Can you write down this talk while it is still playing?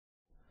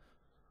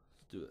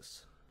do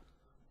this.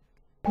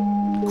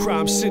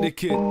 Krhyme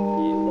Syndicate.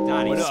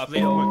 Donnie, what up,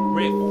 split yo?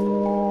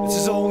 McGriff. This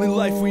is the only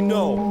life we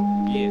know.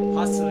 Yeah,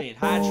 hustling,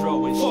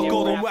 hydro and shit. Fuck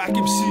all the whack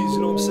MCs,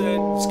 you know what I'm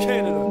saying? It's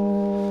Canada.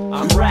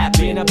 I'm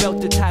rapping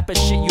about the type of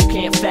shit you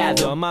can't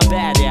fathom. I'm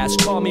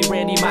badass, call me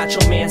Randy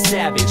Macho Man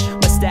Savage.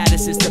 My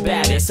status is the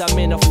baddest. I'm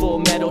in a full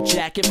metal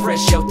jacket,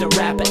 fresh out the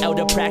rapper, out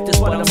of practice,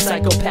 but I'm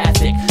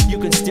psychopathic. You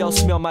can still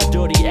smell my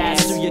dirty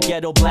ass through your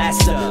ghetto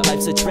blaster.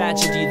 Life's a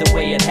tragedy the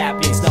way it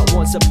happens, not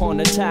once upon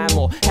a time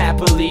or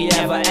happily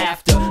ever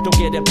after. Don't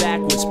get it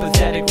backwards,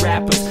 pathetic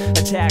rappers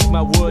attack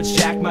my words,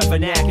 jack my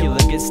vernacular,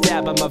 get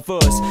stabbed by my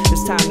verse.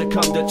 It's time to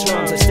come to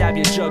terms. I stab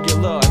your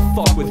jugular and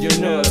fuck with your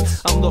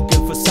nerves. I'm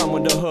looking for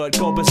someone to hurt.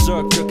 Go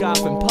berserk, jerk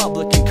off in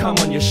public and come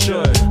on your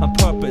shirt. On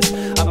purpose,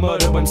 I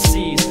murder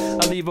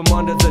MCs. I leave them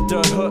under the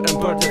dirt, hurt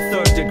and burnt to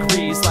third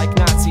degrees. Like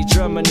Nazi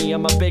Germany,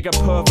 I'm a bigger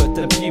pervert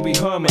than Pee Wee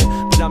Herman,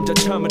 but I'm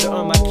determined to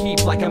earn my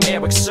keep like I'm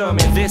Eric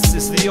Sermon. This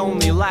is the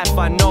only life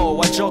I know.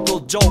 I juggle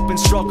dope and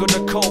struggle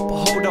to cope.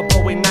 Hold a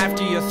Bowie knife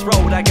to your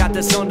throat. I got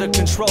this under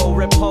control.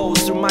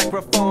 Repose through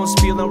microphones,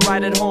 feeling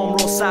right at home.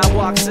 Roll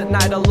sidewalks at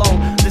night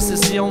alone. This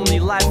is the only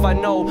life I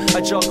know.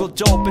 I juggle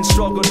dope and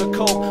struggle to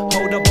cope.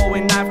 Hold a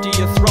Bowie knife to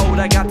your throat.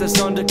 I got this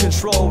under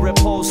control.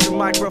 Repose through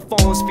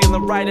microphones,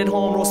 feeling right at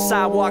home. Roll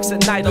sidewalks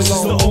at night alone. This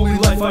is the only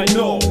life I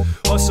know.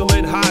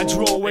 Hustling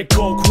hydro and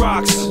coke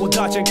rocks, while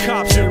dodging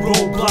cops and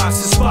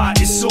roadblocks. The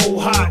spot is so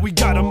hot, we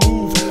gotta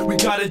move. We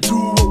gotta do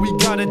what we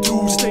gotta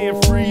do.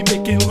 Staying free,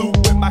 making loot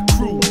with my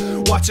crew.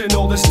 Watching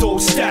all this dough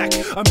stack.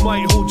 I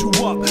might hold you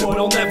up, but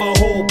I'll never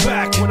hold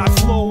back. When I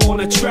flow on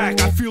a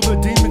track, I feel the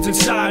demons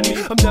inside me.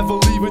 I'm never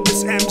leaving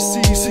this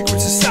MC secret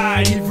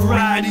society.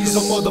 Varieties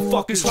of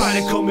motherfuckers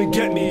trying to come and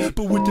get me,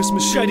 but with this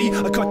machete,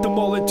 I cut them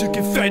all into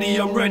confetti.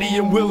 I'm ready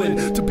and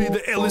willing to be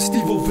the illest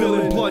evil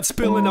villain. Blood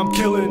spilling, I'm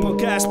killing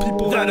punk ass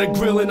people that are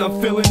grilling.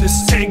 I'm feeling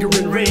this anger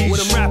and rage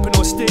when I'm rapping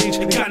on stage.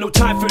 Ain't got no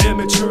time for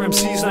immature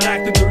MCs not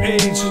acting their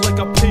age. Like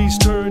a page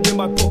turned in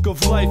my book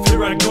of life,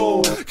 here I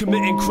go,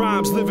 committing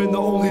crimes, living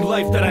the only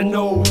life that I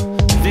know.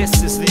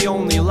 This is the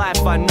only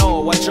life I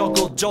know. I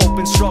juggle dope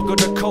and struggle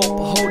to cope.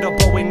 Hold a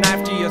Bowie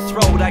knife to your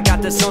throat. I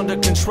got this under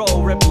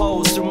control.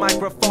 Repose through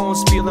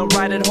microphones, feeling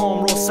right at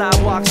home. Roll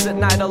sidewalks at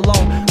night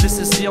alone. This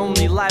is the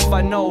only life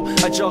I know.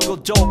 I juggle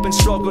dope and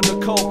struggle to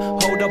cope.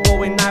 Hold a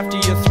Bowie knife to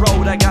your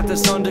throat. I got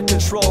this under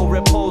control.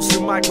 Repose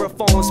through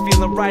microphones,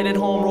 feeling right at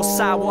home. Roll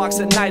sidewalks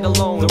at night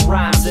alone. The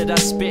rhymes that I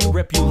spit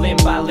rip you limb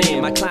by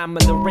limb. I climb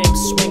in the rim,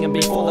 swinging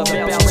before the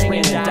bells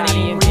ringing.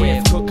 Donnie and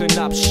Griff cooking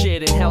up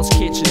shit in Hell's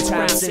Kitchen.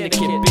 Krhyme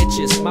Syndicate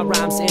bitches. My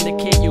rhymes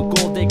indicate you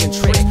gold digging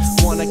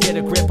tricks. Wanna get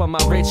a grip on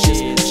my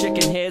riches.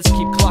 Chicken heads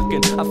keep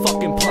clucking. I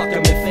fucking pluck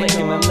them and flick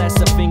them.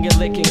 Unless a finger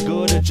licking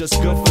good or just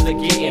good for the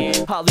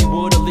getting.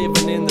 Hollywood or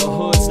living in the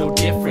hood's no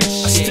different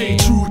shit. I stay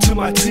true to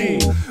my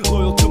team,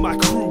 loyal to my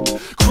crew.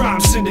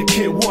 Krhyme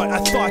Syndicate, what? I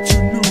thought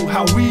you knew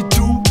how we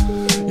do.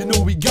 You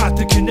know we got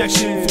the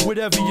connection for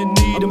whatever you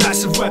need. A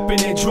massive weapon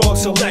and drug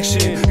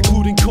selection,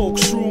 including coke,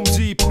 shrooms,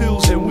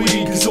 pills and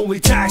weed. Cause only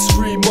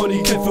tax-free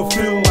money can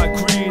fulfill my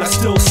greed. I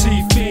still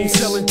see fiends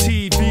selling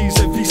TVs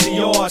and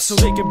VCRs so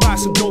they can buy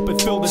some dope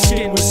and fill the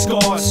skin with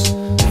scars.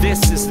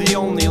 This is the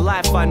only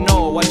life I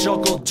know. I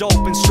juggle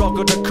dope and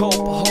struggle to cope.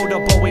 Hold a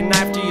Bowie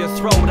knife to your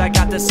throat. I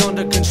got this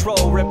under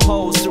control.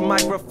 Repose through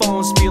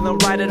microphones, feeling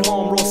right at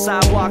home. Roll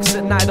sidewalks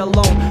at night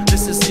alone.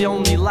 This is the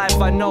only life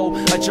I know.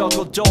 I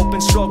juggle dope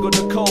and struggle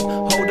to cope.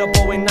 Hold a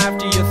Bowie knife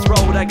to your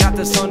throat. I got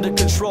this under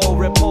control.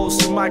 Repose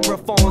through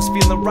microphones,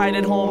 feeling right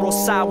at home. Roll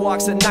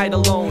sidewalks at night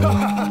alone.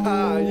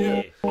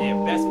 Yeah.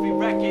 Yeah, best be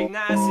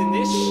recognizing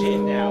this shit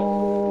now.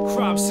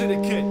 Krhyme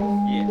Syndicate.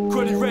 Yeah.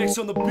 Cruddy ranks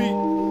on the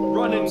beat.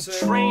 Running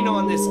train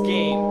on this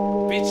game,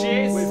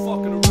 bitches. We ain't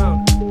fucking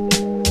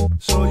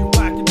around. So you